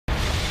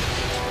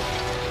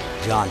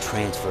John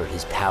transferred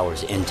his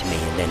powers into me,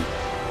 and then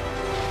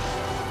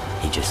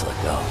he just let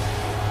go.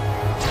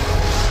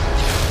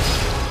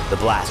 The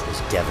blast was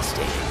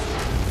devastating,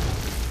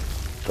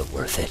 but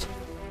worth it.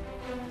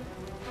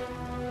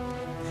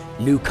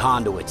 New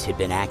conduits had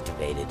been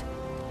activated,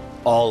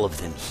 all of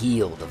them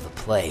healed of the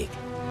plague.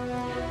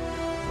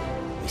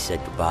 We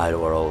said goodbye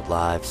to our old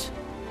lives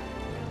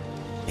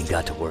and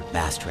got to work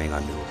mastering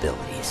our new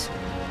abilities.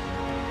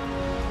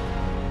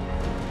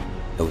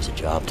 There was a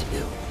job to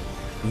do.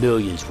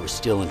 Millions were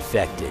still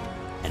infected,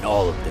 and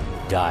all of them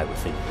would die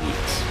within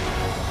weeks.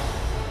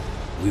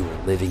 We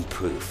were living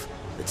proof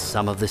that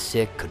some of the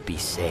sick could be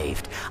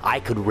saved. I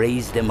could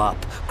raise them up,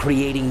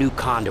 creating new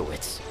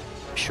conduits.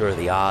 Sure,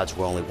 the odds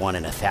were only 1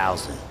 in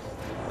 1,000,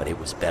 but it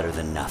was better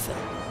than nothing.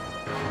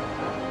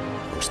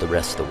 Of course, the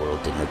rest of the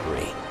world didn't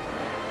agree,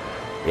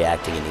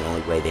 reacting in the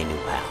only way they knew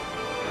how.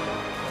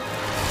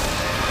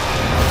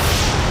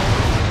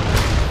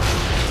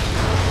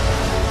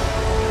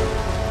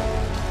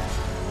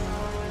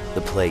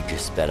 The plague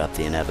just sped up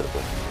the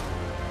inevitable.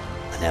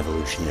 An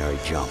evolutionary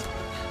jump.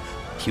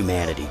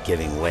 Humanity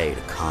giving way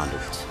to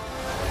conduits.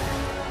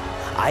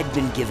 I'd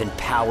been given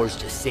powers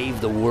to save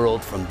the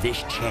world from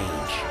this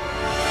change.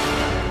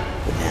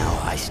 But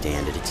now I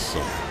stand at its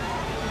center.